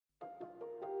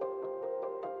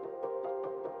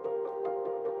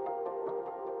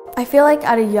I feel like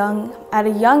at a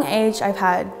young age, I've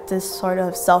had this sort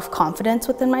of self-confidence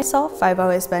within myself. I've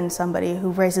always been somebody who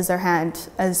raises their hand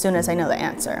as soon as I know the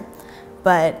answer.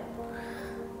 But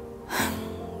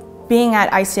being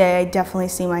at ICA, I definitely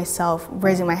see myself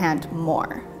raising my hand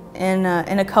more. In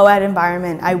a co-ed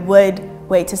environment, I would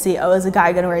wait to see, oh, is a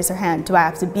guy gonna raise their hand? Do I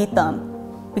have to beat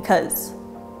them? Because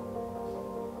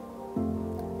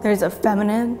there's a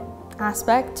feminine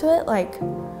aspect to it, like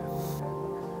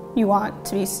you want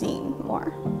to be seen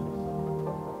more.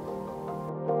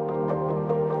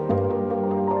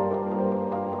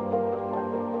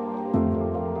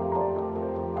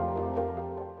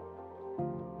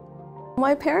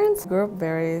 My parents grew up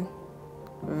very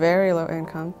low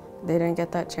income. They didn't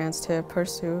get that chance to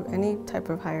pursue any type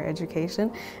of higher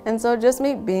education. And so just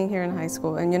me being here in high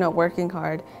school and, working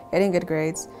hard, getting good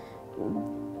grades,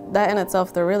 that in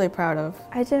itself they're really proud of.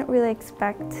 I didn't really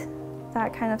expect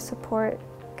that kind of support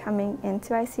coming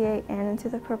into ICA and into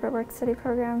the corporate work study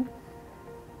program.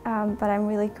 But I'm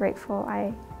really grateful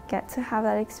I get to have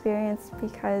that experience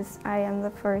because I am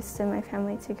the first in my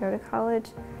family to go to college.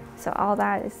 So all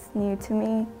that is new to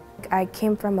me. I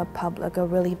came from a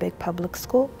really big public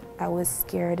school. I was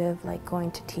scared of going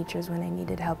to teachers when I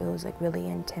needed help. It was really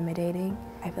intimidating.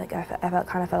 I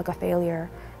kind of felt like a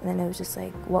failure. And then it was just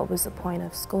what was the point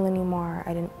of school anymore?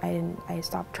 I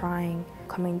stopped trying.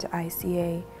 Coming to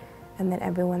ICA, and then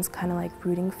everyone's kind of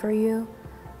rooting for you.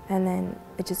 And then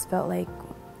it just felt like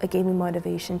it gave me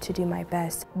motivation to do my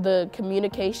best. The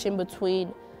communication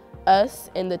between us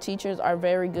and the teachers are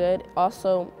very good.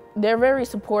 Also, they're very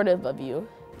supportive of you.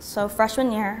 So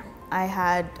freshman year, I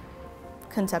had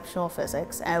conceptual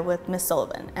physics with Miss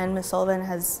Sullivan, and Miss Sullivan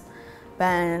has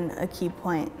been a key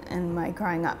point in my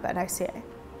growing up at ICA.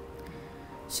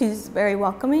 She's very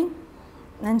welcoming,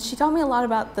 and she taught me a lot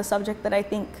about the subject that I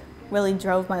think really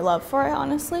drove my love for it,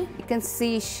 honestly. You can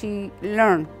see she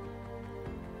learned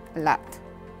a lot.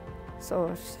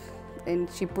 So, and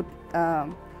she put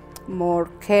more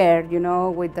care,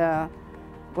 with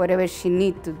whatever she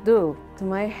need to do.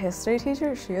 My history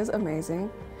teacher, she is amazing.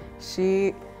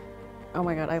 Oh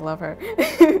my God, I love her.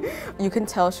 You can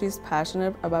tell she's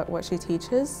passionate about what she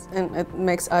teaches, and it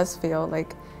makes us feel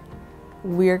like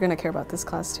we're gonna care about this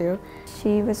class too.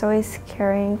 She was always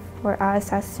caring for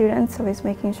us as students, always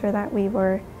making sure that we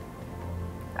were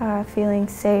feeling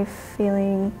safe,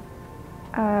 feeling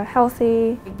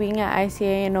healthy. Being at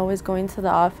ICA and always going to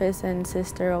the office and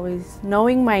sister always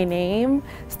knowing my name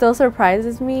still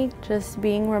surprises me. Just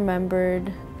being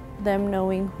remembered, them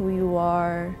knowing who you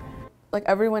are.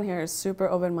 Everyone here is super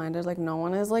open-minded. No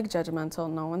one is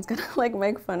judgmental. No one's gonna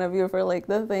make fun of you for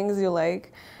the things you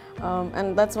like.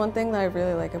 And that's one thing that I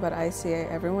really like about ICA.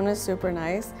 Everyone is super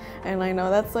nice, and I know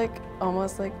that's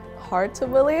almost hard to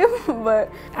believe,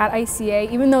 but at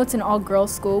ICA, even though it's an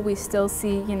all-girls school, we still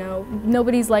see,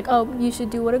 nobody's like, oh, you should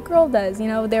do what a girl does.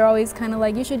 They're always kind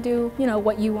of you should do,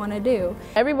 what you want to do.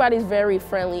 Everybody's very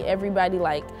friendly. Everybody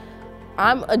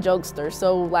I'm a jokester,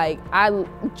 so I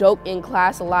joke in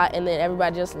class a lot, and then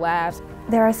everybody just laughs.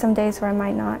 There are some days where I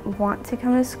might not want to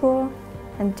come to school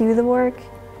and do the work,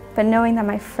 but knowing that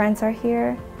my friends are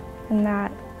here and that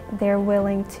they're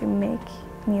willing to make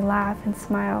me laugh and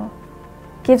smile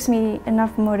gives me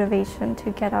enough motivation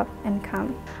to get up and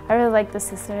come. I really like the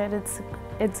sisterhood,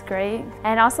 it's great.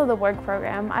 And also the work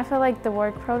program. I feel like the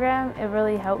work program, it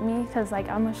really helped me because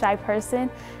I'm a shy person,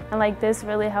 and this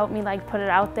really helped me put it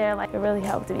out there. It really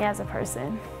helped me as a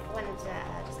person. I wanted to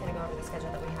just going to go over the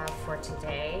schedule that we have for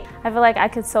today. I feel like I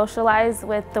could socialize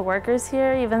with the workers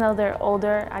here, even though they're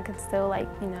older. I could still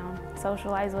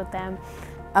socialize with them.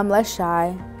 I'm less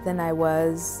shy than I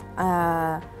was.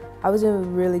 I was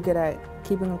really good at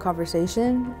keeping a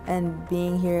conversation, and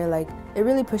being here, it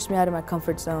really pushed me out of my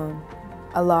comfort zone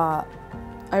a lot.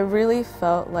 I really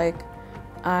felt like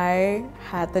I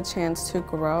had the chance to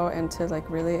grow and to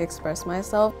really express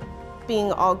myself.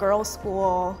 Being all-girls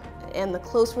school and the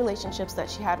close relationships that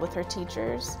she had with her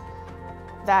teachers,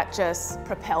 that just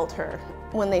propelled her.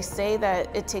 When they say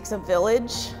that it takes a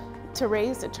village to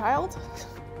raise a child,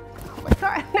 oh my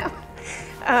God,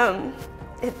 no.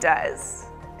 It does.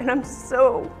 And I'm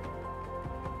so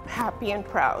happy and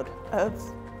proud of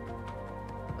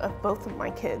both of my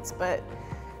kids, but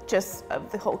just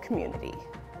of the whole community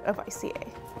of ICA.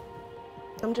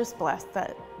 I'm just blessed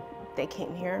that they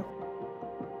came here.